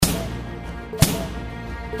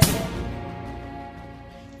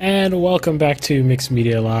And welcome back to Mixed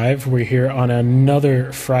Media Live. We're here on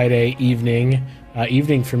another Friday evening.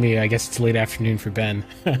 Evening for me, I guess it's late afternoon for Ben.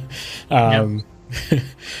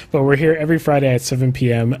 But we're here every Friday at 7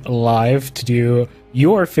 p.m. live to do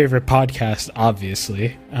your favorite podcast,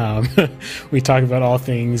 obviously. We talk about all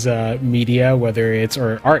things media,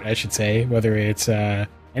 or art, I should say, whether it's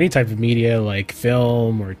any type of media like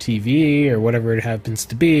film or TV or whatever it happens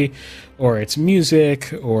to be, or it's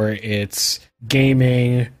music, or it's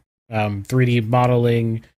gaming, 3D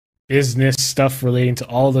modeling, business stuff relating to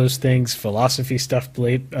all those things, philosophy stuff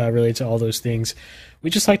related to all those things. We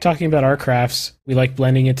just like talking about our crafts. We like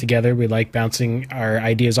blending it together. We like bouncing our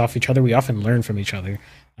ideas off each other. We often learn from each other.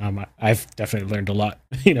 I've definitely learned a lot,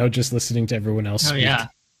 just listening to everyone else speak. Yeah,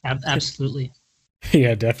 absolutely.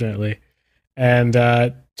 Yeah, definitely. And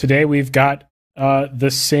today we've got the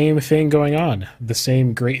same thing going on, the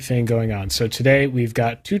same great thing going on. So today we've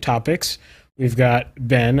got two topics. We've got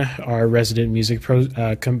Ben, our resident music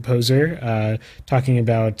composer, talking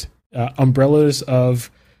about umbrellas of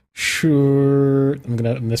I'm going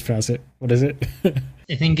to mispronounce it. What is it?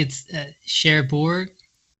 I think it's Cherbourg.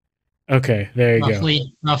 Okay, there you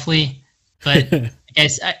Roughly. But I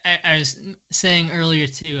guess I was saying earlier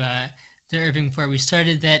to Irving before we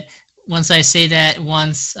started that once I say that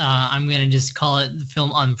I'm going to just call it the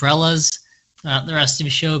film Umbrellas the rest of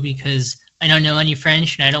the show, because I don't know any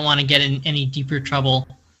French and I don't want to get in any deeper trouble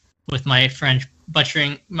with my French,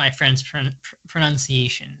 butchering my French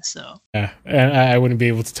pronunciation. So yeah, and I wouldn't be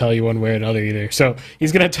able to tell you one way or another either. So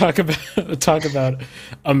he's going to talk about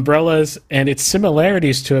Umbrellas and its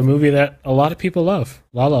similarities to a movie that a lot of people love,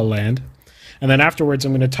 La La Land. And then afterwards,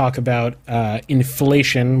 I'm going to talk about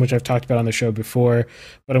inflation, which I've talked about on the show before,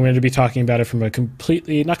 but I'm going to be talking about it from a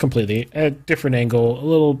different angle, a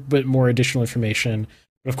little bit more additional information.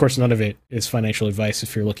 But of course, none of it is financial advice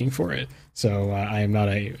if you're looking for it. So I am not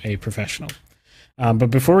a professional.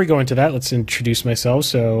 But before we go into that, let's introduce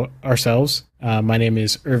ourselves. My name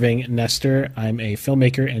is Irving Nestor. I'm a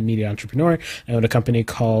filmmaker and media entrepreneur. I own a company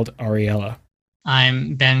called Ariella.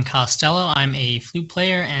 I'm Ben Costello. I'm a flute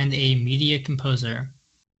player and a media composer.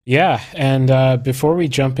 Yeah, and before we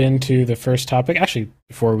jump into the first topic,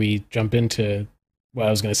 before we jump into what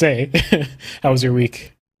I was going to say, how was your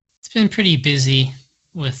week? It's been pretty busy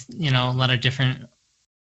with, a lot of different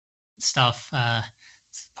stuff.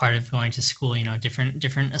 It's part of going to school,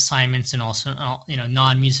 different assignments, and also,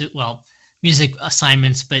 non-music, music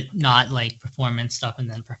assignments, but not like performance stuff and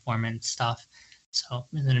then performance stuff. So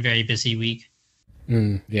it's been a very busy week.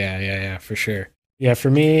 Yeah, for sure. Yeah, for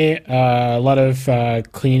me, a lot of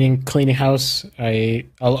cleaning house.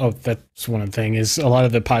 That's one thing, is a lot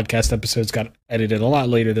of the podcast episodes got edited a lot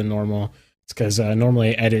later than normal. It's because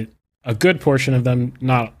normally I edit a good portion of them,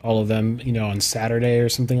 not all of them, on Saturday or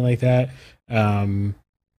something like that.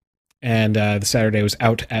 And the Saturday was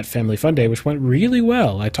out at Family Fun Day, which went really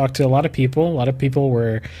well. I talked to a lot of people. A lot of people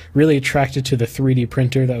were really attracted to the 3D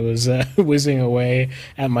printer that was whizzing away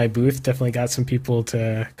at my booth. Definitely got some people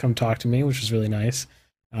to come talk to me, which was really nice.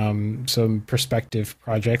 Some prospective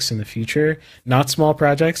projects in the future. Not small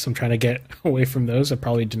projects. I'm trying to get away from those. I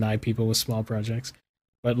probably deny people with small projects.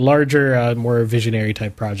 But larger, more visionary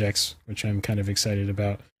type projects, which I'm kind of excited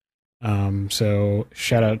about. So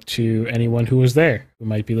shout out to anyone who was there, who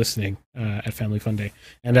might be listening at Family Fun Day.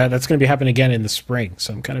 And that's going to be happening again in the spring,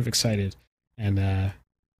 so I'm kind of excited. And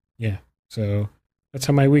yeah, so that's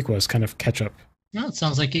how my week was, kind of catch up. No, it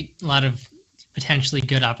sounds like a lot of potentially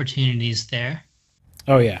good opportunities there.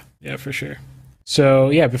 Oh, yeah, for sure. So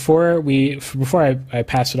yeah, before I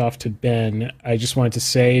pass it off to Ben, I just wanted to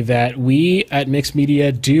say that we at Mixed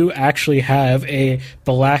Media do actually have a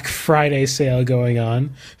Black Friday sale going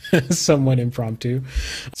on, somewhat impromptu.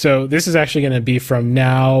 So this is actually going to be from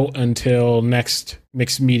now until next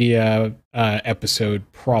Mixed Media episode,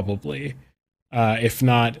 probably. If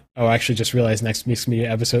not, actually just realized next Mixed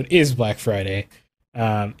Media episode is Black Friday.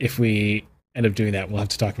 If we end up doing that, we'll have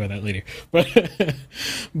to talk about that later.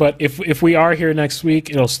 But if we are here next week,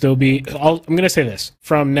 it'll still be. I'm going to say this: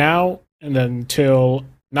 from now and then until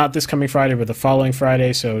not this coming Friday, but the following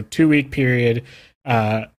Friday, so 2-week period,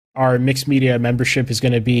 our Mixed Media membership is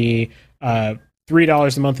going to be $3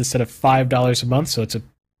 a month instead of $5 a month. So it's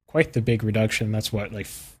quite the big reduction. That's what, like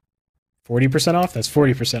 40% off. That's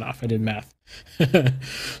 40% off. I did math.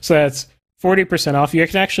 So that's 40% off. You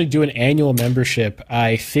can actually do an annual membership.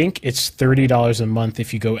 I think it's $30 a month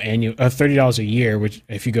if you go annual, $30 a year, which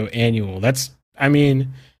if you go annual. That's, I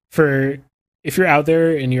mean, for if you're out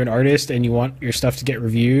there and you're an artist and you want your stuff to get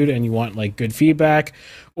reviewed and you want like good feedback,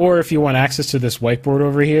 or if you want access to this whiteboard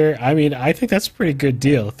over here, I mean, I think that's a pretty good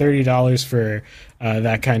deal. $30 for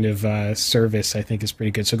that kind of service, I think, is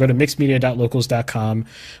pretty good. So go to mixedmedia.locals.com.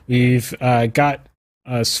 We've got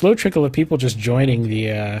a slow trickle of people just joining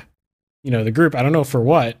the the group. I don't know for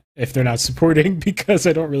what, if they're not supporting, because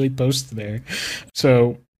I don't really post there.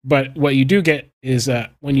 So, but what you do get is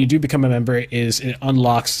when you do become a member, is it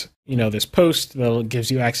unlocks this post that gives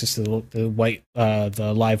you access to the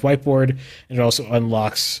live whiteboard, and it also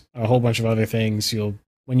unlocks a whole bunch of other things.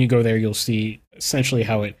 When you go there, you'll see essentially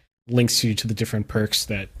how it links you to the different perks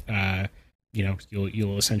that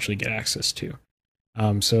you'll essentially get access to.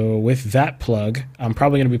 So with that plug, I'm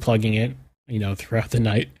probably going to be plugging it throughout the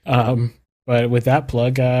night. But with that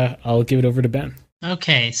plug, I'll give it over to Ben.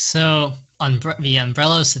 Okay, so the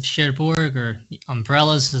Umbrellas of Cherbourg, or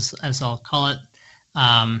Umbrellas as I'll call it.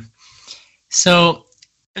 So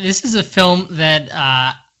this is a film that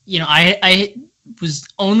I was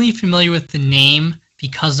only familiar with the name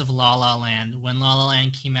because of La La Land. When La La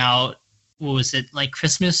Land came out, what was it, like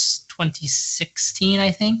Christmas 2016,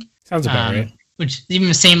 I think? Sounds about right. Which even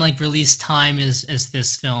the same like release time as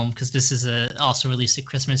this film, because this is also released at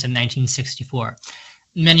Christmas in 1964.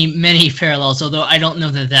 Many parallels, although I don't know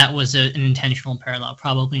that was an intentional parallel.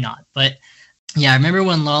 Probably not. But yeah, I remember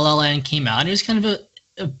when La La Land came out. It was kind of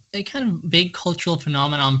a kind of big cultural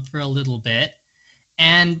phenomenon for a little bit,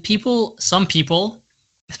 and some people,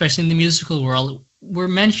 especially in the musical world, were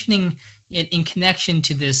mentioning it in connection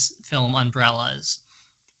to this film Umbrellas.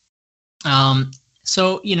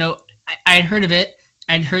 So I'd heard of it.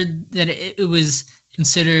 I'd heard that it was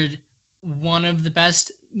considered one of the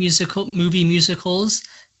best movie musicals,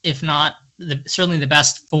 if not certainly the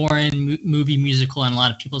best foreign movie musical in a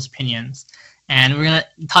lot of people's opinions. And we're going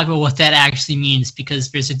to talk about what that actually means, because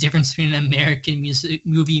there's a difference between an American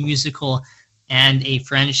movie musical and a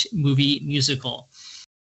French movie musical.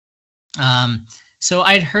 So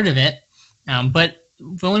I'd heard of it, but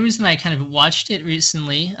the only reason I kind of watched it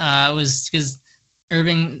recently was because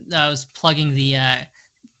Irving was plugging the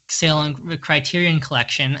sale on the Criterion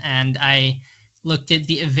Collection, and I looked at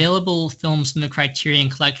the available films from the Criterion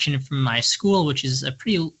Collection from my school, which is I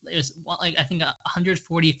think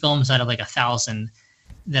 140 films out of like 1,000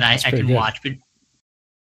 that I can watch. But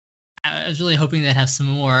I was really hoping they'd have some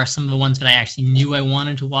of the ones that I actually knew I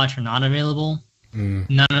wanted to watch are not available.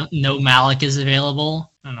 No Malick is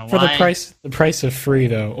available. I don't know for why. The price of free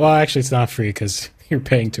though. Well, actually, it's not free because you're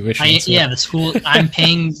paying tuition. Yeah, the school. I'm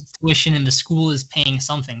paying tuition, and the school is paying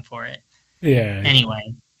something for it. Yeah.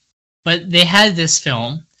 Anyway, but they had this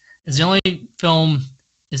film. It's the only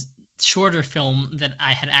shorter film that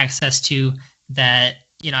I had access to that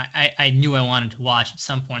I knew I wanted to watch at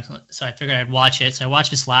some point. So I figured I'd watch it. So I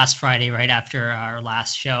watched this last Friday, right after our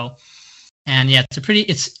last show. And yeah,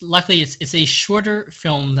 luckily it's a shorter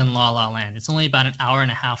film than La La Land. It's only about an hour and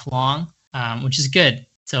a half long, which is good.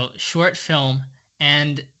 So short film.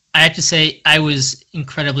 And I have to say, I was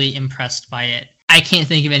incredibly impressed by it. I can't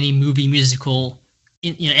think of any movie musical,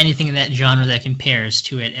 anything in that genre that compares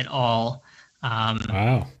to it at all.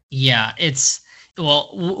 Wow. Yeah,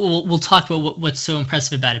 we'll talk about what's so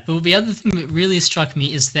impressive about it. But the other thing that really struck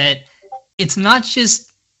me is that it's not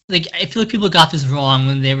just like, I feel like people got this wrong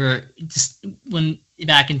when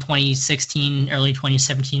back in 2016, early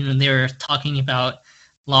 2017, when they were talking about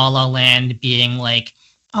La La Land being like,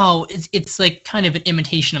 oh, it's like kind of an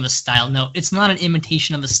imitation of a style. No, it's not an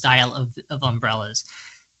imitation of a style of Umbrellas.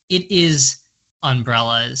 It is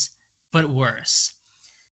Umbrellas, but worse.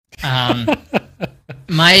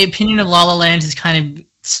 My opinion of La La Land has kind of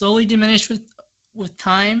slowly diminished with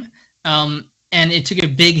time, and it took a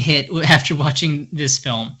big hit after watching this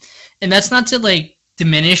film. And that's not to like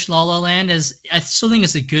diminish La La Land, as I still think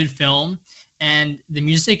it's a good film, and the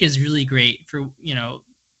music is really great for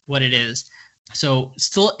what it is. So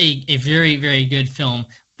still a very, very good film,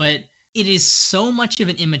 but it is so much of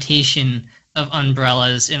an imitation of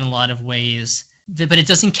Umbrellas in a lot of ways, but it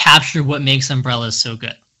doesn't capture what makes Umbrellas so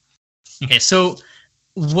good. Okay, so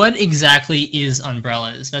what exactly is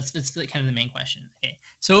Umbrellas? That's kind of the main question. Okay,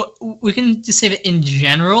 so we can just say that in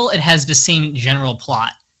general, it has the same general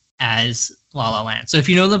plot as La La Land. So if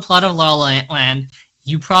you know the plot of La La Land,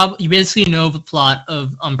 you basically know the plot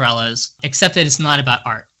of Umbrellas, except that it's not about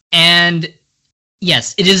art. And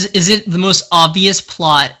yes, it is. Is it the most obvious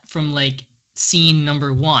plot from like scene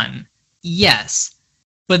number 1? Yes,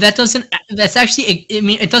 but that's actually. I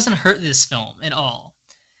mean, it doesn't hurt this film at all.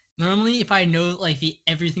 Normally, if I know like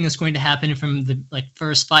everything that's going to happen from the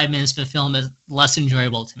first 5 minutes of the film, is less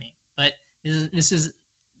enjoyable to me. But this is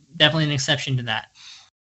definitely an exception to that.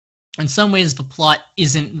 in some ways the plot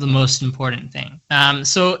isn't the most important thing.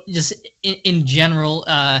 So just in general,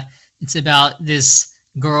 it's about this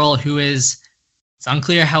girl who is, it's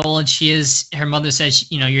unclear how old she is. Her mother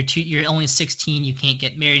says, you're only 16, you can't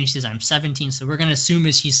get married. And she says, I'm 17. So we're going to assume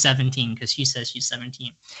that she's 17 because she says she's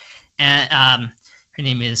 17. And her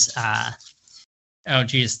name is,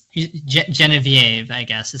 Genevieve, I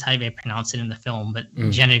guess is how you pronounce it in the film. But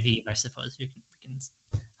Genevieve, I suppose.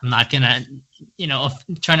 I'm not going to,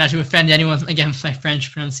 try not to offend anyone, again, with my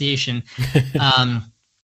French pronunciation.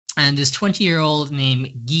 And this 20-year-old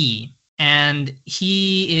named Guy. And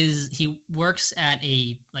he works at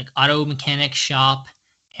a auto mechanic shop,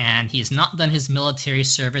 and he has not done his military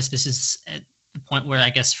service. This is at the point where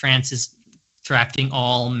I guess France is drafting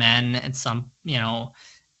all men at some,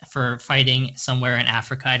 for fighting somewhere in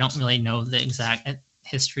Africa. I don't really know the exact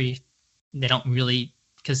history. They don't really,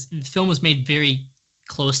 because the film was made very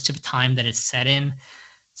close to the time that it's set in,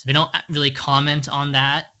 so they don't really comment on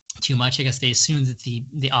that too much. I guess they assume that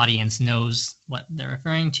the audience knows what they're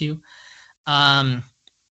referring to. And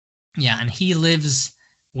he lives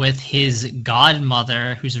with his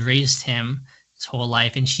godmother who's raised him his whole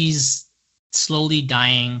life, and she's slowly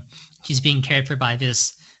dying. She's being cared for by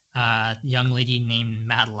this young lady named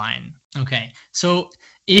Madeline. Okay, so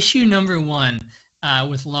issue number one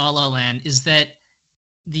with La La Land is that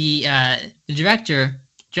the director,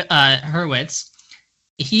 Hurwitz,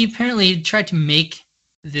 he apparently tried to make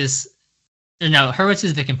this. No, Hurwitz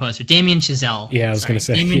is the composer. Damien Chazelle. Yeah, I was going to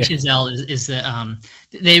say. Damien Chazelle is the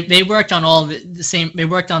they worked on all the same. They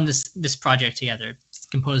worked on this project together,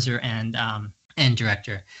 composer and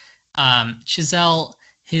director. Chazelle,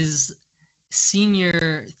 his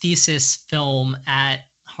senior thesis film at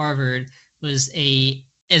Harvard was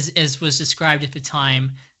as was described at the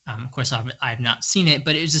time. Of course, I've not seen it,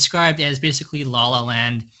 but it was described as basically La La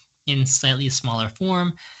Land in slightly smaller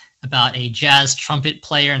form, about a jazz trumpet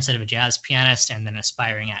player instead of a jazz pianist and an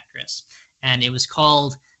aspiring actress. And it was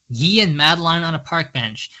called Guy and Madeline on a Park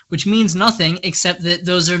Bench, which means nothing except that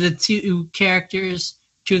those are the two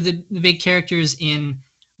of the big characters in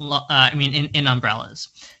Umbrellas.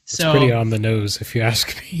 It's pretty on the nose, if you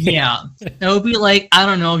ask me. Yeah. That would be like, I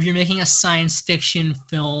don't know, if you're making a science fiction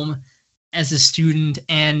film as a student,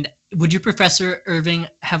 and would your professor Irving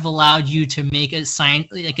have allowed you to make a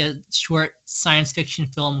short science fiction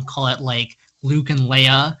film, call it like Luke and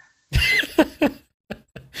Leia?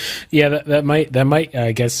 Yeah, that might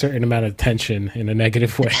get a certain amount of attention in a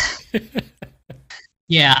negative way.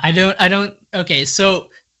 Yeah, I don't. Okay, so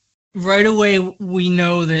right away we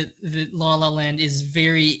know that La La Land is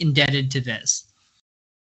very indebted to this.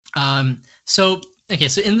 So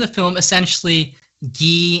in the film, essentially,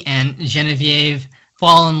 Guy and Genevieve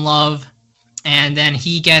fall in love, and then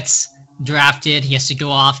he gets drafted. He has to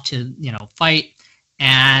go off to fight,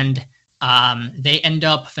 and they end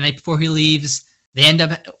up the night before he leaves.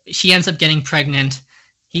 She ends up getting pregnant.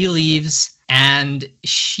 He leaves, and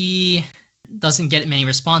she doesn't get many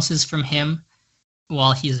responses from him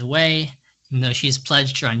while he's away, even though she's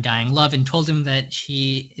pledged her undying love and told him that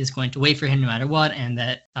she is going to wait for him no matter what, and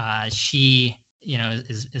that she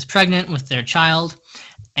is pregnant with their child.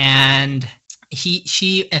 And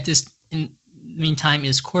she at this meantime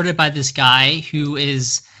is courted by this guy who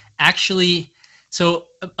is actually, so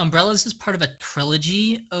Umbrellas is part of a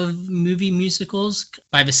trilogy of movie musicals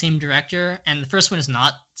by the same director, and the first one is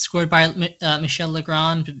not scored by Michel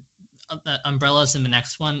Legrand. Umbrellas and the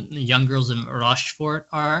next one, The Young Girls of Rochefort,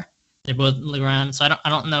 they're both Legrand. So I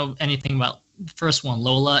don't know anything about the first one,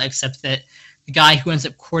 Lola, except that the guy who ends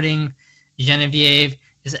up courting Genevieve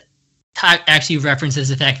actually references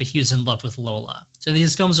the fact that he was in love with Lola. So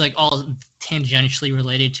these films are all tangentially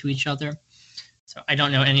related to each other. So I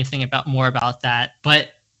don't know anything more about that.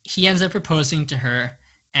 But he ends up proposing to her,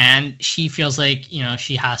 and she feels like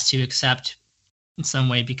she has to accept in some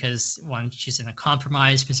way because, one, she's in a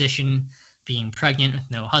compromised position, being pregnant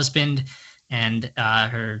with no husband, and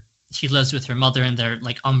she lives with her mother, and their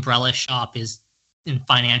umbrella shop is in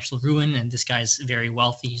financial ruin, and this guy's very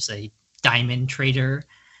wealthy. He's a diamond trader,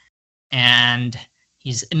 and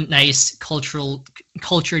he's a nice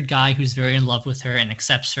cultured guy who's very in love with her and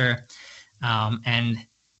accepts her, and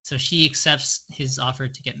so she accepts his offer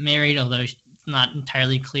to get married, although it's not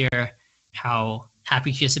entirely clear how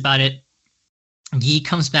happy she is about it. Guy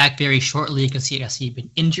comes back very shortly because he'd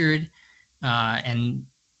been injured and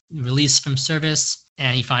released from service,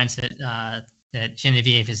 and he finds that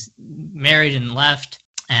Genevieve is married and left,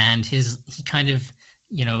 and he kind of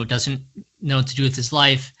doesn't know what to do with his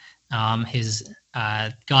life. His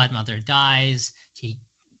godmother dies. He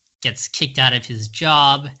gets kicked out of his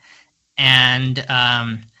job, and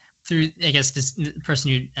through, I guess, this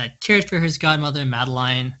person who cared for his godmother,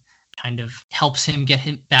 Madeline, kind of helps him get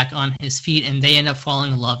him back on his feet, and they end up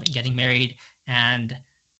falling in love and getting married and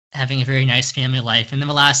having a very nice family life. And then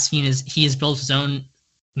the last scene is he has built his own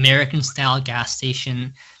American-style gas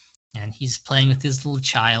station, and he's playing with his little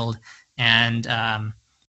child. And I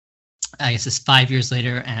guess it's 5 years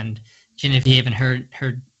later, and Genevieve and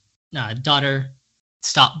her daughter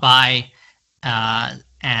stop by,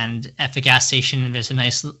 and at the gas station, there's a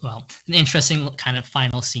nice, an interesting kind of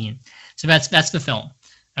final scene. So that's the film.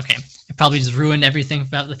 Okay, I probably just ruined everything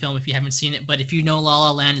about the film if you haven't seen it, but if you know La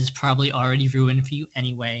La Land, it's probably already ruined for you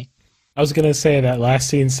anyway. I was going to say that last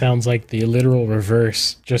scene sounds like the literal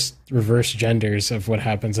reverse genders of what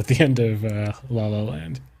happens at the end of La La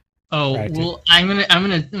Land. Oh, well, I'm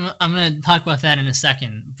gonna talk about that in a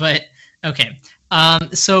second, but okay.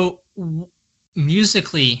 So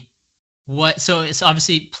musically, so it's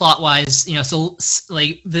obviously plot-wise, so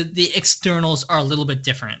like the externals are a little bit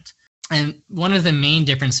different. And one of the main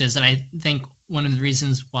differences, and I think one of the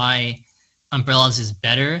reasons why Umbrellas is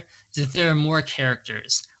better, is that there are more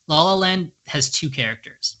characters. La La Land has 2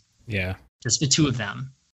 characters. Yeah. Just the 2 of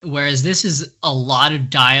them. Whereas this is a lot of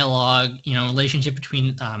dialogue, relationship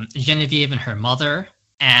between Genevieve and her mother,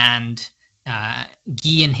 and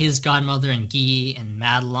Guy and his godmother, and Guy and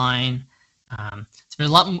Madeline. So there's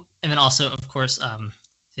a lot, and then also, of course,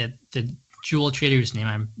 the jewel trader's name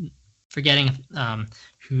I'm forgetting,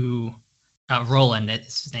 who Roland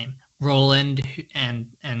is his name. Roland and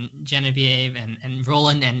Genevieve, and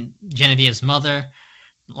Roland and Genevieve's mother.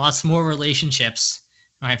 Lots more relationships.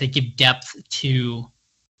 Right, they give depth to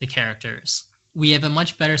the characters. We have a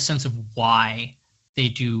much better sense of why they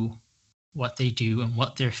do what they do and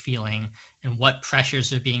what they're feeling and what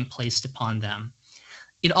pressures are being placed upon them.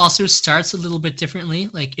 It also starts a little bit differently.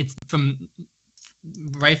 Like, it's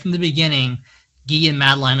right from the beginning, Guy and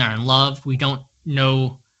Madeline are in love. We don't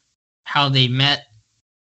know how they met,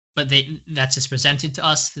 but that's just presented to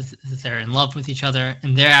us that they're in love with each other,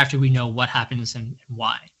 and thereafter we know what happens and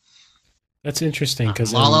why. That's interesting,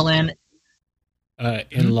 because La La Land.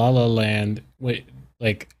 In La La Land,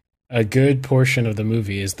 like a good portion of the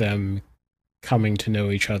movie is them coming to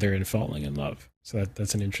know each other and falling in love. So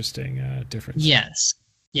that's an interesting difference. Yes,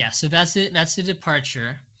 yeah. So that's it. That's the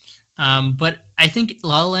departure. But I think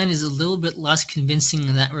La La Land is a little bit less convincing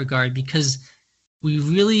in that regard, because we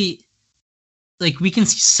really, we can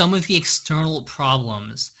see some of the external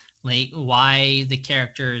problems, like why the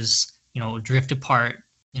characters, drift apart,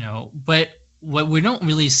 but what we don't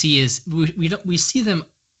really see is we see them,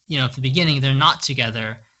 at the beginning, they're not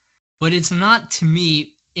together, but it's not, to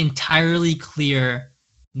me, entirely clear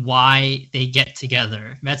why they get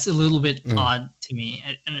together. That's a little bit odd to me,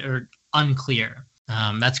 or unclear.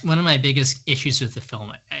 That's one of my biggest issues with the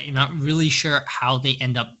film. I'm not really sure how they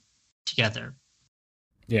end up together.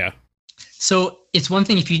 Yeah. So it's one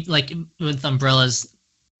thing if you, like with Umbrellas,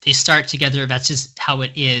 they start together, that's just how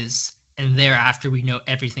it is, and thereafter we know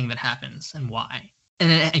everything that happens and why. And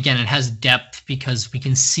then, again, it has depth because we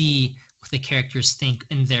can see what the characters think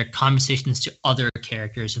in their conversations to other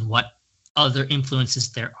characters and what other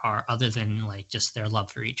influences there are other than just their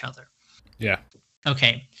love for each other. Yeah.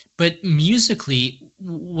 Okay, but musically,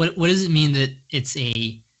 what does it mean that it's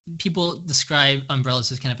people describe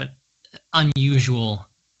Umbrellas as kind of an unusual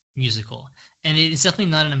musical, and it's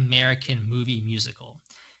definitely not an American movie musical.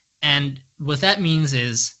 And what that means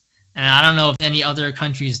is, and I don't know if any other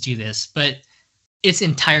countries do this, but it's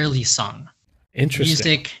entirely sung. Interesting.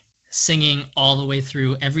 Music, singing all the way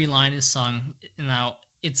through. Every line is sung. Now,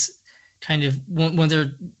 it's kind of, when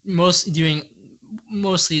they're mostly,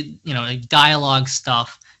 dialogue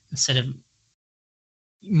stuff instead of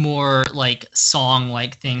more like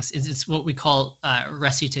song-like things, it's what we call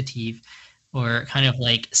recitative, or kind of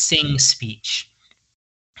like sing speech.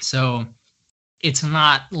 So it's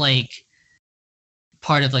not like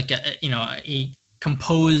part of a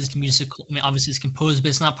composed musical. I mean, obviously it's composed, but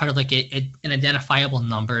it's not part of an identifiable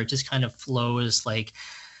number. It just kind of flows like,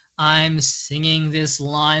 I'm singing this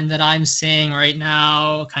line that I'm saying right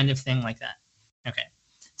now, kind of thing like that. Okay,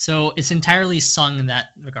 so it's entirely sung in that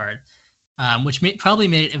regard, which probably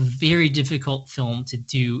made it a very difficult film to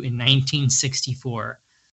do in 1964.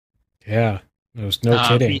 Yeah, there was no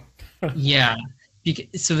kidding. Yeah,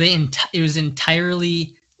 so it was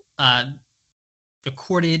entirely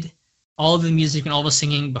recorded, all of the music and all the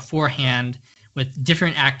singing beforehand with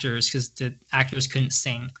different actors, because the actors couldn't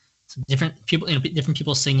sing. So different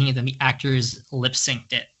people singing, and then the actors lip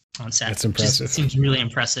synced it on set. That's impressive. It seems really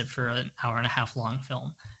impressive for an hour and a half long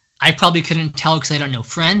film. I probably couldn't tell because I don't know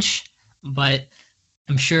French, but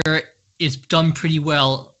I'm sure it's done pretty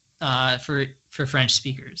well for French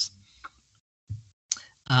speakers.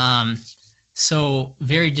 So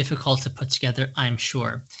very difficult to put together, I'm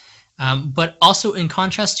sure. But also in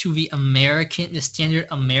contrast to the standard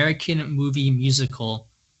American movie musical,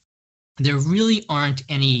 there really aren't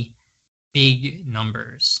any big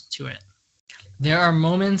numbers to it. There are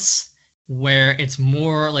moments where it's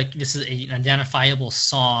more like this is an identifiable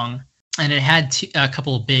song, and it had a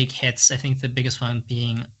couple of big hits. I think the biggest one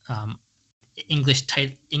being English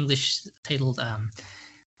titled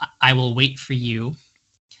 "I Will Wait for You."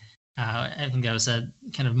 I think that was a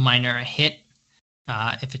kind of minor hit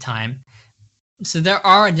at the time. So there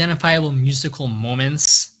are identifiable musical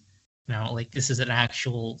moments. Like this is an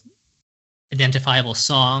actual identifiable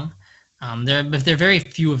song. But there are very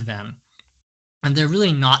few of them, and they're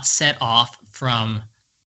really not set off from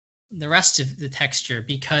the rest of the texture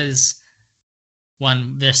because,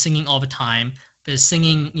 one, they're singing all the time. They're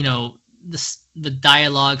singing, the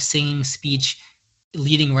dialogue, singing, speech,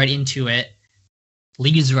 leading right into it,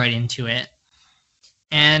 leads right into it.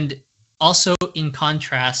 And also, in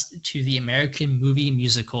contrast to the American movie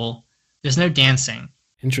musical, there's no dancing.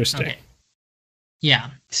 Interesting. Okay.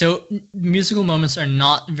 Yeah. So musical moments are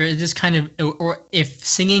not very just kind of, or if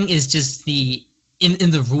singing is just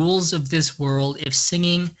in the rules of this world, if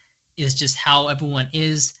singing is just how everyone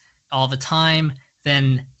is all the time,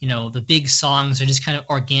 then the big songs are just kind of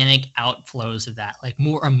organic outflows of that, like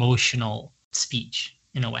more emotional speech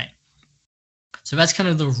in a way. So that's kind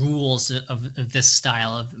of the rules of this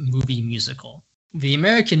style of movie musical. The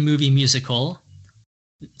American movie musical,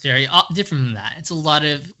 very different from that. It's a lot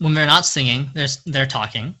of, when they're not singing, they're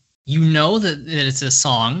talking. You know that it's a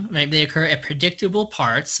song, right? They occur at predictable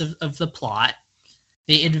parts of the plot.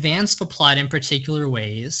 They advance the plot in particular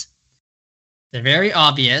ways. They're very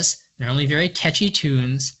obvious. They're only very catchy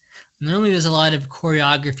tunes. Normally there's a lot of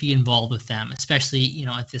choreography involved with them, especially,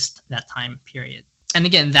 at that time period. And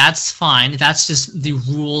again, that's fine. That's just the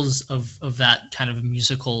rules of that kind of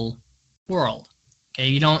musical world. Okay,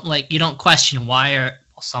 you don't question why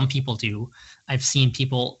some people do. I've seen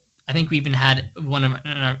people. I think we even had one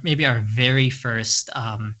of maybe our very first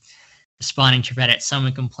responding to Reddit.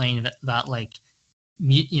 Someone complained about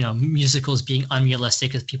musicals being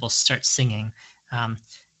unrealistic as people start singing.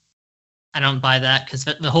 I don't buy that because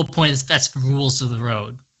the whole point is that's the rules of the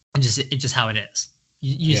road. It's just how it is.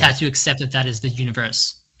 You just have to accept that is the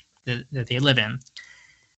universe that they live in.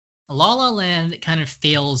 La La Land kind of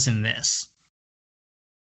fails in this.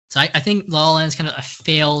 So I think La La Land is kind of a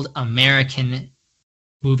failed American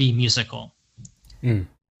movie musical. And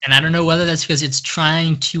I don't know whether that's because it's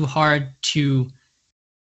trying too hard to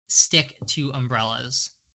stick to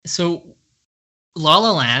umbrellas. So La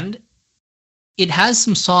La Land, it has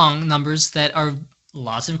some song numbers that are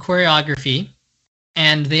lots of choreography,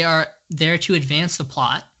 and they are there to advance the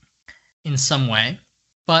plot in some way.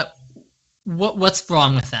 But what's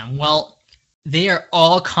wrong with them? Well, they are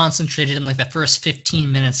all concentrated in the first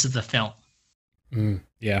 15 minutes of the film.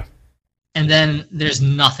 Yeah. And then there's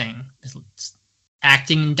nothing. It's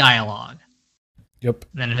acting and dialogue. Yep.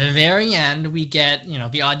 Then at the very end, we get,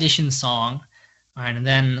 the audition song. All right, and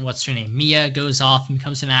then what's her name? Mia goes off and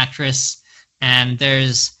becomes an actress. And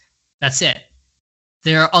that's it.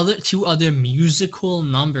 There are two other musical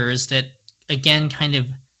numbers that, again, kind of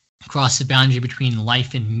cross the boundary between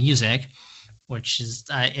life and music, which is,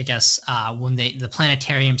 I guess, when the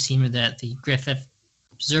planetarium scene with the Griffith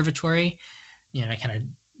Observatory, kind of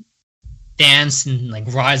dance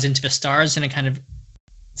and rise into the stars in a kind of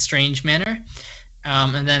strange manner.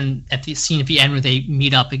 And then at the scene at the end where they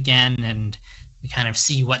meet up again and we kind of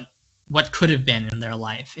see what could have been in their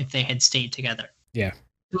life if they had stayed together. Yeah.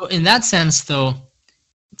 So in that sense, though,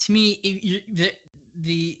 to me,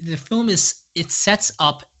 the film it sets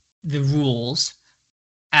up the rules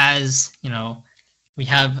as we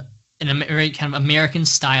have a very kind of American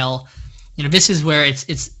style. This is where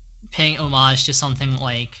it's paying homage to something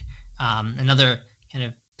like another kind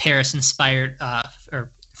of Paris-inspired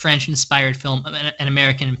or French-inspired film, An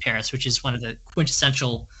American in Paris, which is one of the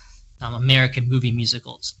quintessential American movie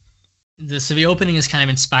musicals. So the opening is kind of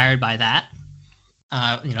inspired by that.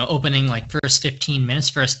 Opening first 15 minutes,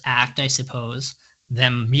 first act, I suppose,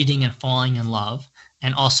 them meeting and falling in love,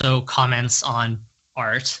 and also comments on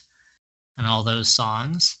art and all those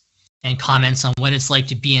songs, and comments on what it's like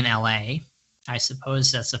to be in LA. I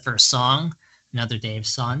suppose that's the first song, Another Day of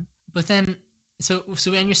Sun. But then, so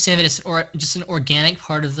we understand that it's just an organic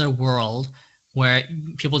part of the world where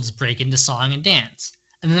people just break into song and dance,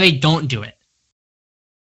 and then they don't do it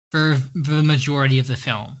for the majority of the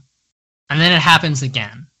film. And then it happens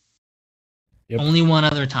again. Yep. Only one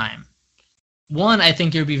other time. One, I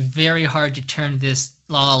think it would be very hard to turn this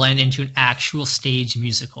La La Land into an actual stage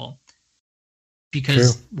musical.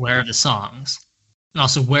 because True. where are the songs? And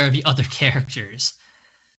also, where are the other characters?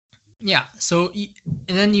 Yeah, so, and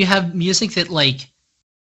then you have music that, like,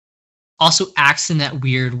 also acts in that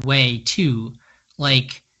weird way, too.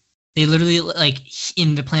 Like, they literally, like,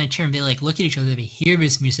 in the planetarium, they, like, look at each other, they hear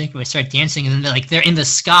this music, they start dancing, and then they're in the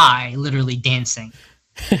sky, literally dancing.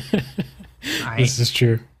 Right? This is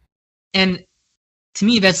true. And to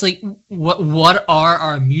me, that's like, what are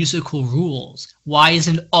our musical rules? Why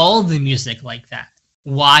isn't all the music like that?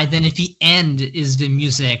 Why then, at the end, is the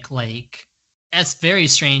music like? That's very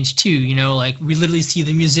strange too. You know, like we literally see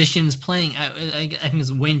the musicians playing. I think it's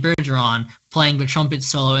Wayne Bergeron playing the trumpet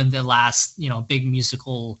solo in the last, big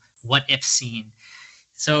musical What If scene.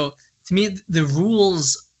 So to me, the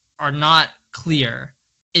rules are not clear.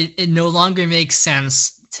 It no longer makes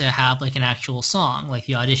sense to have like an actual song, like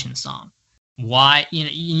the audition song. Why? You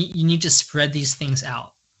need to spread these things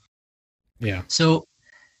out. Yeah. So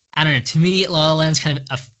I don't know. To me, La La Land's kind of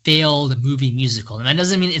a failed movie musical, and that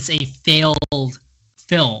doesn't mean it's a failed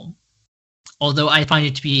film. Although I find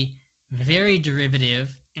it to be very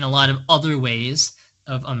derivative in a lot of other ways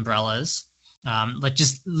of Umbrellas. Like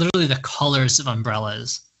just literally the colors of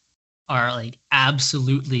Umbrellas are like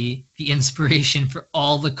absolutely the inspiration for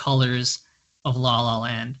all the colors of La La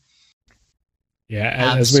Land.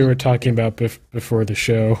 Yeah, as we were talking about before the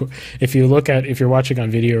show, if you're watching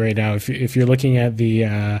on video right now, if you're looking at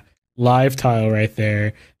the live tile right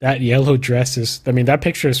there, that yellow dress that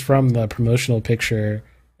picture is from the promotional picture.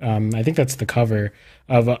 I think that's the cover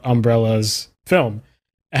of Umbrella's film,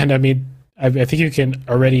 and I mean, I think you can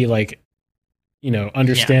already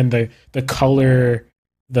understand the color,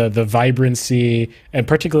 the vibrancy, and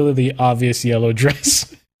particularly the obvious yellow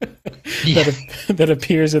dress. that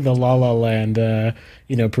appears in the La La Land,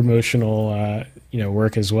 promotional,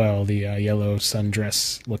 work as well. The yellow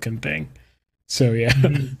sundress looking thing. So yeah,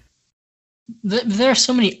 there are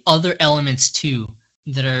so many other elements too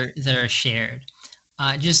that are shared.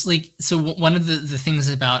 Just like so, one of the things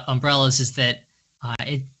about Umbrellas is that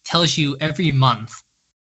it tells you every month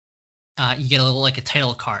you get a little like a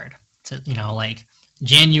title card. So like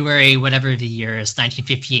January, whatever the year is,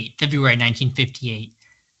 1958, February 1958.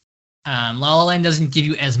 La La Land doesn't give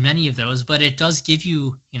you as many of those, but it does give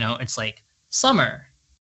you, it's like summer,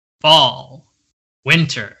 fall,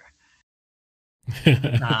 winter.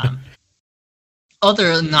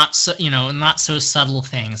 Other not so subtle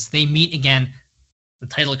things. They meet again. The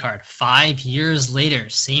title card 5 years later,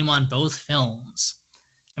 same on both films.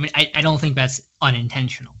 I mean, I don't think that's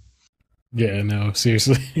unintentional. Yeah, no,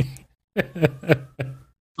 seriously.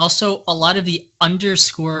 Also, a lot of the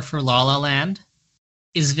underscore for La La Land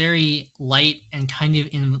is very light and kind of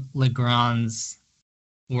in Legrand's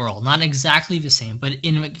world. Not exactly the same, but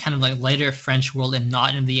in a kind of like lighter French world and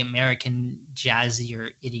not in the American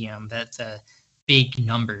jazzier idiom that the big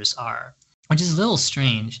numbers are, which is a little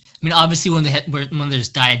strange. I mean, obviously when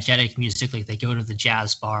there's diegetic music, like they go to the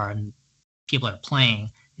jazz bar and people are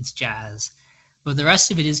playing, it's jazz. But the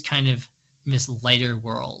rest of it is kind of this lighter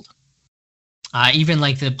world. Even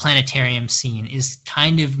like the planetarium scene is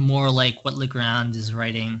kind of more like what Legrand is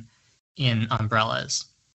writing in Umbrellas.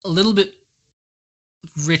 A little bit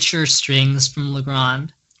richer strings from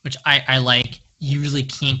Legrand, which I like. You really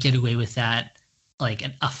can't get away with that, like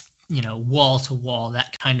wall to wall,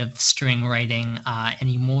 that kind of string writing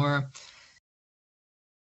anymore.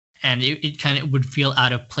 And it kind of would feel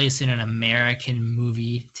out of place in an American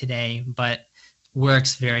movie today, but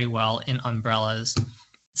works very well in Umbrellas.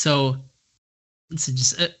 So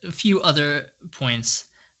just a few other points.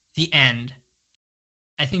 The end.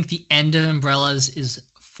 I think the end of Umbrellas is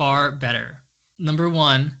far better. Number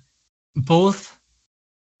one, both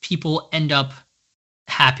people end up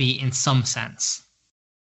happy in some sense.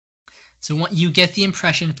 So what you get the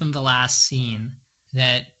impression from the last scene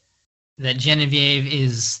that Genevieve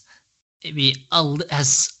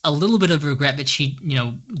has a little bit of regret that she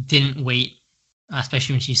didn't wait,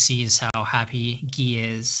 especially when she sees how happy Guy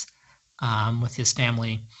is with his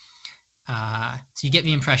family. So you get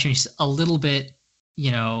the impression she's a little bit,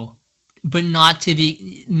 but not to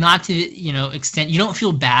extent. You don't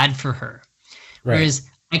feel bad for her. Right. Whereas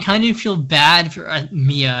I kind of feel bad for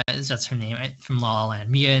Mia, that's her name, right? From La La Land,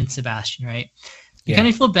 Mia and Sebastian, right? You kind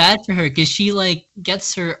of feel bad for her because she like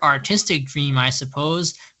gets her artistic dream, I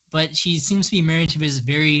suppose, but she seems to be married to this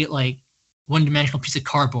very like one-dimensional piece of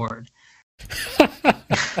cardboard.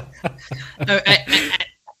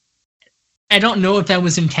 I don't know if that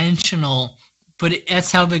was intentional, but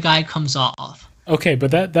that's how the guy comes off. Okay,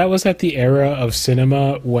 but that was at the era of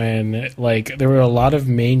cinema when like there were a lot of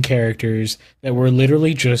main characters that were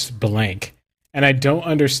literally just blank. and I don't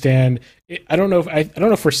understand. I don't know if I don't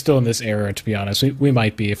know if we're still in this era. To be honest, we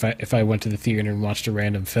might be if I went to the theater and watched a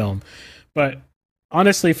random film, but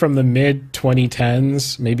honestly, from the mid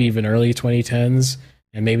 2010s, maybe even early 2010s,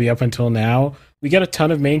 and maybe up until now, we get a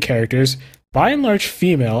ton of main characters, by and large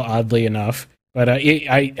female, oddly enough. But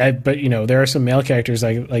but you know, there are some male characters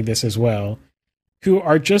like this as well, who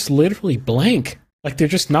are just literally blank. Like they're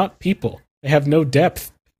just not people. They have no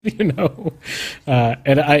depth, you know.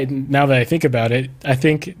 And I now that I think about it, I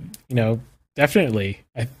think definitely,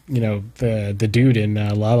 the dude in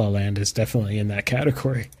La La Land is definitely in that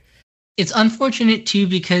category. It's unfortunate too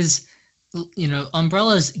because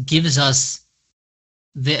Umbrellas gives us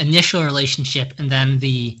the initial relationship and then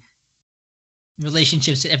the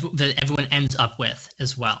relationships that everyone ends up with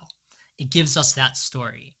as well. It gives us that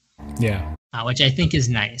story, which I think is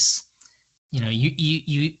nice.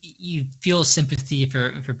 You feel sympathy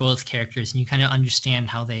for both characters, and you kind of understand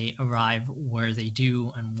how they arrive where they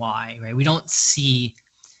do and why. Right? We don't see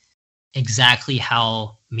exactly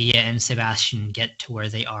how Mia and Sebastian get to where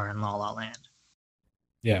they are in La La Land.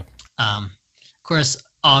 Yeah. Of course,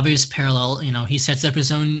 obvious parallel. He sets up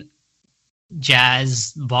his own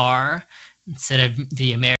jazz bar instead of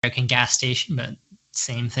the American gas station, but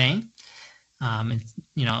same thing. Of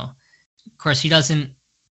course, he doesn't.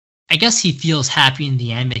 I guess he feels happy in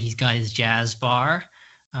the end that he's got his jazz bar.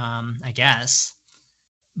 I guess,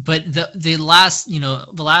 but the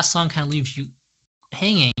last song kind of leaves you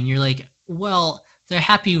hanging. You're like, well, they're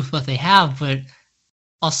happy with what they have, but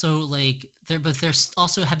also like they're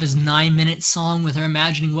also have this 9-minute song with her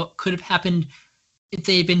imagining what could have happened if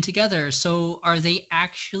they'd been together. So are they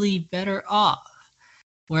actually better off?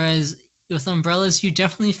 Whereas with Umbrellas, you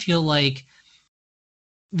definitely feel like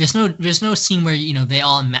there's no scene where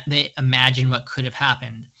they imagine what could have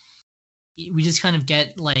happened. We just kind of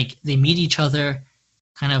get like they meet each other,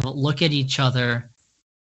 kind of look at each other,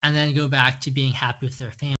 and then go back to being happy with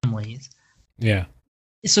their families. Yeah.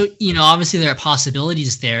 So obviously there are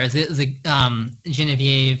possibilities there. The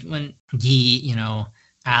Genevieve, when Guy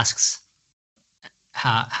asks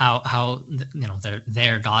how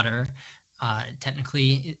their daughter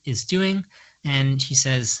technically is doing, and she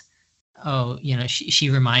says, oh, she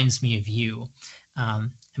reminds me of you.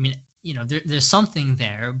 There's something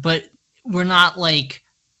there, but we're not like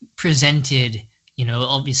presented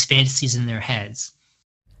all these fantasies in their heads.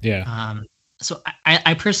 Yeah. So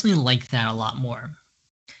I personally like that a lot more.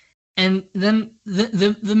 And then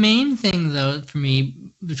the main thing though for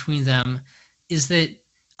me between them is that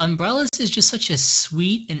Umbrellas is just such a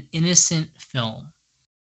sweet and innocent film.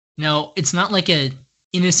 Now, it's not like a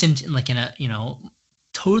innocent like in a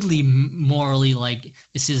totally morally like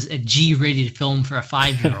this is a G-rated film for a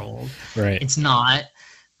 5-year-old. Right. It's not.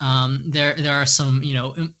 There are some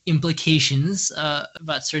implications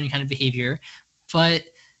about certain kind of behavior, but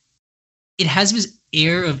it has this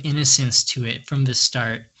air of innocence to it from the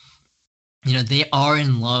start. They are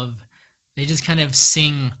in love. They just kind of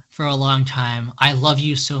sing for a long time, I love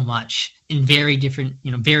you so much, in very different,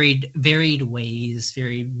 varied ways,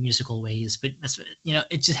 very musical ways. But that's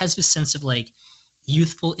it just has this sense of like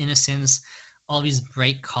youthful innocence, all these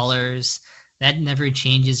bright colors. That never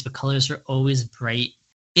changes. The colors are always bright.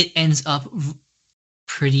 It ends up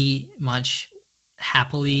pretty much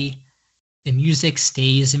happily. The music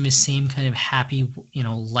stays in the same kind of happy,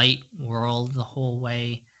 light world the whole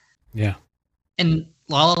way. Yeah. And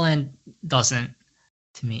La La Land doesn't,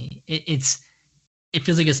 to me. It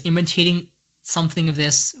feels like it's imitating something of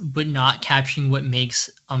this, but not capturing what makes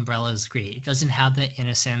Umbrellas great. It doesn't have that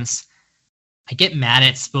innocence. I get mad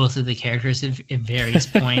at both of the characters at various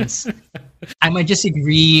points. I might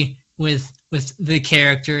disagree with the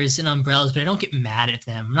characters in Umbrellas, but I don't get mad at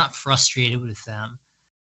them. I'm not frustrated with them.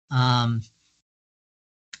 Though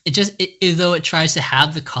it tries to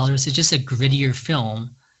have the colors, it's just a grittier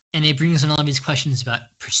film. And it brings in all these questions about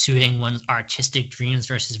pursuing one's artistic dreams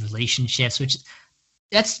versus relationships, which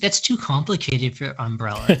that's too complicated for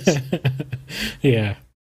Umbrellas. Yeah.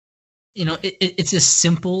 It's a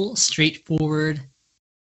simple, straightforward,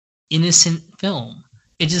 innocent film.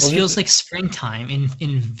 It just feels like springtime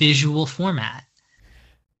in visual format.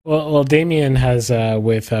 Well, Damien has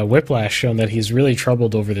with Whiplash shown that he's really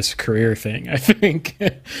troubled over this career thing. I think,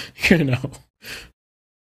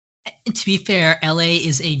 To be fair, LA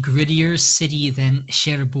is a grittier city than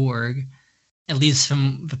Cherbourg, at least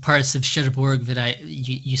from the parts of Cherbourg that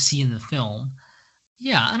you see in the film.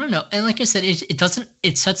 Yeah, I don't know. And like I said,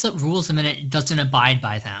 it sets up rules and then it doesn't abide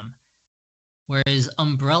by them. Whereas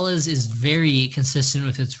Umbrellas is very consistent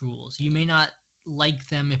with its rules. You may not like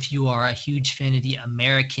them if you are a huge fan of the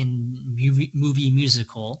American movie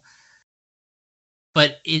musical,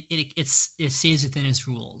 but it stays within its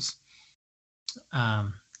rules.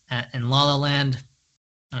 In La La Land,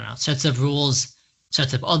 I don't know, sets of rules,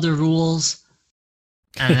 sets of other rules,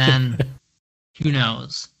 and then who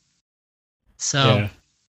knows? So Yeah.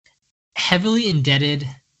 heavily indebted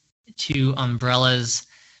to Umbrella's,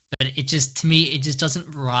 but it just, to me, it just doesn't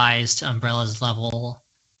rise to Umbrella's level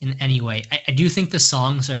in any way. I do think the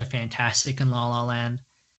songs are fantastic in La La Land.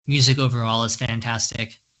 Music overall is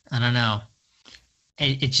fantastic. I don't know.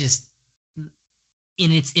 It just,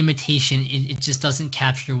 in its imitation, it just doesn't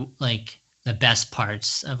capture like the best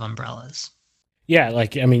parts of Umbrellas. Yeah,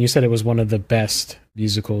 like I mean, you said it was one of the best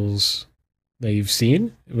musicals that you've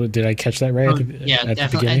seen. Did I catch that right Oh, at the, yeah, at the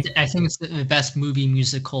definitely. beginning? I think it's the best movie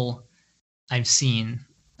musical I've seen.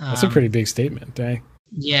 That's a pretty big statement.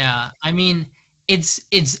 Yeah, I mean,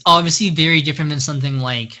 it's obviously very different than something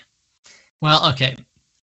like, well, okay,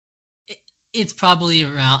 it's probably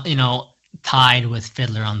around, tied with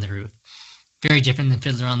Fiddler on the Roof. Very different than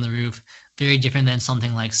Fiddler on the Roof. Very different than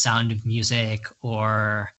something like Sound of Music,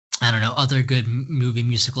 or I don't know, other good movie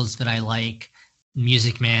musicals that I like.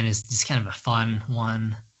 Music Man is just kind of a fun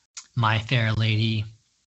one. My Fair Lady.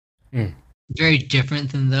 Mm. Very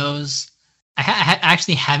different than those. I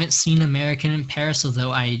actually haven't seen American in Paris,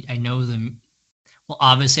 although I know the, well,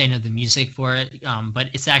 obviously I know the music for it, but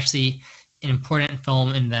it's actually an important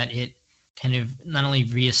film in that it kind of not only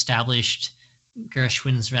reestablished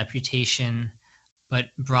Gershwin's reputation, but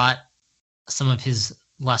brought some of his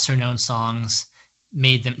lesser known songs,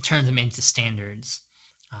 turned them into standards.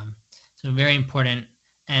 So very important.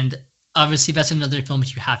 And obviously that's another film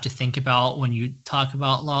that you have to think about when you talk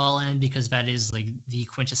about La La Land, because that is like the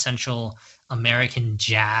quintessential American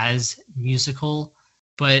jazz musical.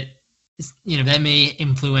 But that may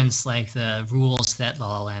influence like the rules that La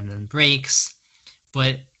La Land then breaks.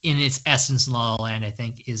 But in its essence, La La Land, I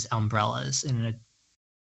think, is Umbrellas in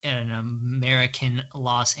an American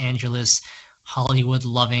Los Angeles, Hollywood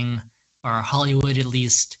loving, or Hollywood at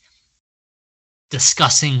least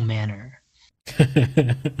discussing manner.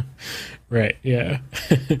 Right. Yeah.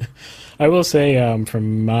 I will say,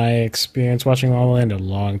 from my experience watching La La Land a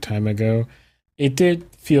long time ago, it did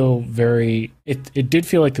feel very. It did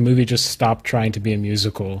feel like the movie just stopped trying to be a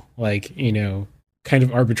musical, like kind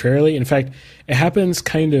of arbitrarily. In fact, it happens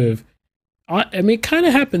kind of. I mean, it kind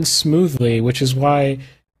of happens smoothly, which is why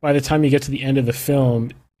by the time you get to the end of the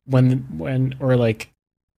film, or like,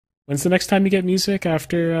 when's the next time you get music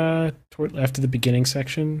after after the beginning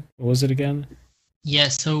section? What was it again? Yeah,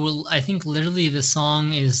 so I think literally the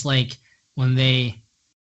song is like so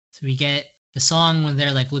we get the song when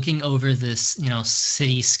they're like looking over this,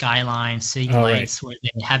 city skyline, city Oh, right. lights, where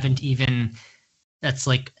they haven't even, that's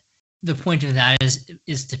like, the point of that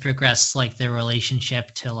is to progress like their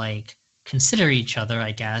relationship, to like consider each other,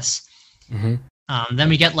 I guess. Hmm. Then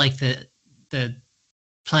we get like the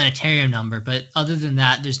planetarium number, but other than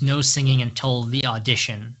that, there's no singing until the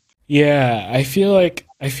audition. Yeah, I feel like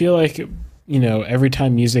every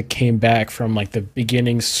time music came back from like the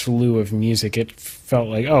beginning slew of music, it felt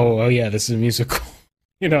like, oh yeah, this is a musical.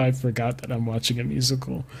 I forgot that I'm watching a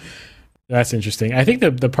musical. That's interesting. I think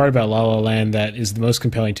the part about La La Land that is the most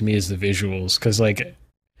compelling to me is the visuals, because like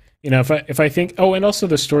if I think, oh, and also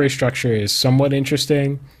the story structure is somewhat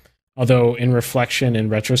interesting. Although in reflection and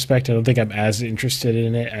retrospect, I don't think I'm as interested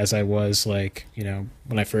in it as I was like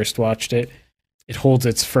when I first watched it. It holds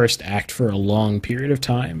its first act for a long period of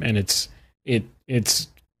time, and it's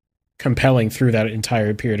compelling through that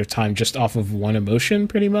entire period of time just off of one emotion,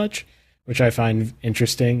 pretty much, which I find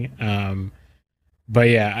interesting. But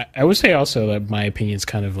yeah, I would say also that my opinions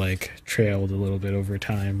kind of like trailed a little bit over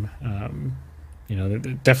time.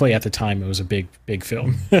 Definitely at the time it was a big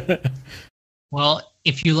film. Well,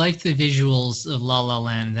 if you like the visuals of La La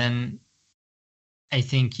Land, then I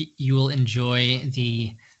think you will enjoy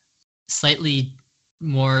the slightly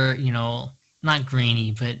more, not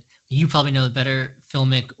grainy, but you probably know the better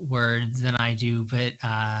filmic word than I do, but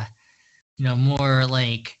more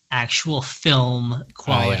like actual film Yeah,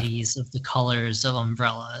 qualities of the colors of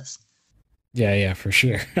Umbrellas. yeah, for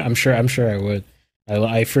sure. I'm sure I would.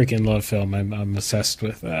 I freaking love film. I'm obsessed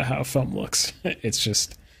with how film looks.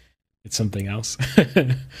 It's something else.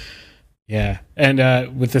 Yeah,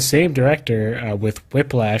 and with the same director, with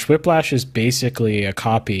Whiplash. Whiplash is basically a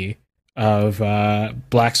copy of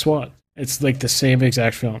Black Swan. It's like the same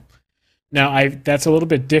exact film. Now, I that's a little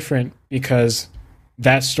bit different because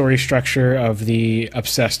that story structure of the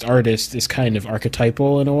obsessed artist is kind of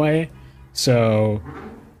archetypal in a way. So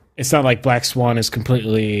it's not like Black Swan is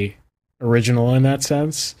completely original in that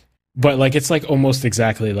sense, but like it's like almost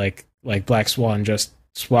exactly like Black Swan, just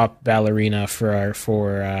swap ballerina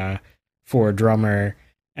for a drummer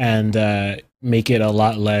and make it a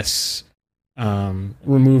lot less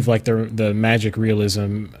remove like the magic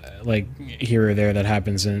realism like here or there that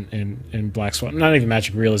happens in Black Swan. Not even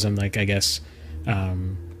magic realism, like I guess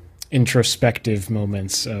introspective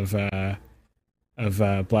moments of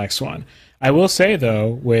Black Swan. I will say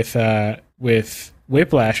though, with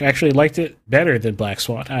Whiplash, I actually liked it better than Black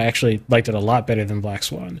Swan. I actually liked it a lot better than Black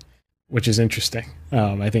Swan, which is interesting.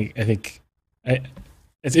 I think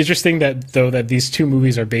it's interesting that these two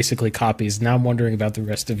movies are basically copies. Now I'm wondering about the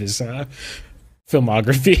rest of his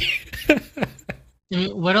filmography. I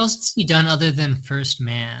mean, what else has he done other than First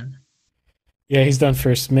Man? Yeah, he's done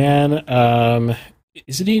First Man.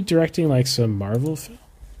 Isn't he directing like some Marvel film?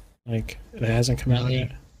 Like that hasn't come out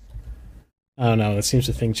yet. I don't know. That seems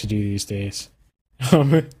the thing to do these days.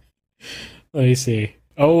 Let me see.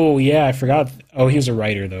 Oh yeah, I forgot. Oh, he was a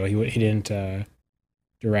writer though. He didn't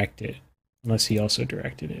direct it, unless he also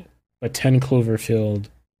directed it. But 10 Cloverfield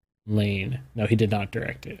Lane. No, he did not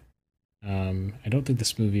direct it. I don't think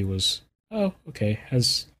this movie was. Oh, okay.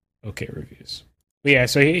 Has okay reviews. But yeah,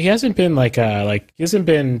 so he hasn't been he hasn't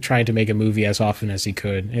been trying to make a movie as often as he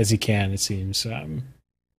can. It seems.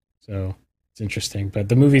 So it's interesting. But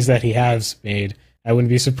the movies that he has made, I wouldn't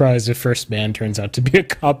be surprised if First Man turns out to be a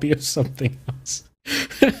copy of something else.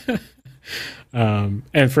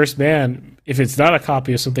 And First Man, if it's not a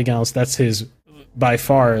copy of something else, that's his by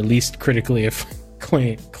far least critically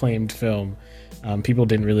acclaimed film. People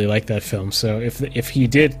didn't really like that film, so if he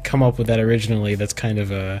did come up with that originally, that's kind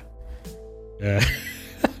of a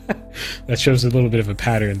that shows a little bit of a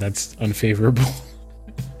pattern that's unfavorable.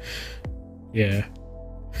 Yeah.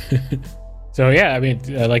 So yeah, I mean,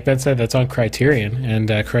 like Ben said, that's on Criterion,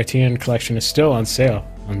 and Criterion Collection is still on sale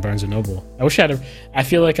on Barnes and Noble. I wish I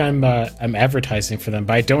feel like I'm advertising for them,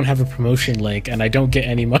 but I don't have a promotion link, and I don't get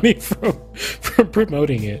any money from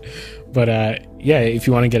promoting it. But yeah, if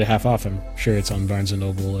you want to get a half off, I'm sure it's on Barnes and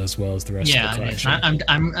Noble as well as the rest of the collection. Yeah,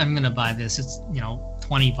 I'm gonna buy this. It's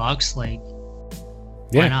 $20. Like,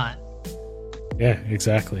 why not? Yeah,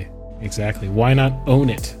 exactly. Why not own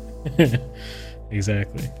it?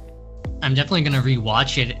 Exactly. I'm definitely gonna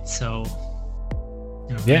rewatch it, so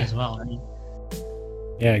as well. Right?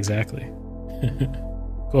 Yeah, exactly.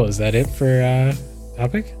 Cool. Is that it for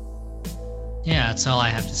topic? Yeah, that's all I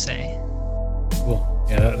have to say. Cool.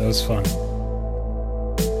 Yeah, that was fun.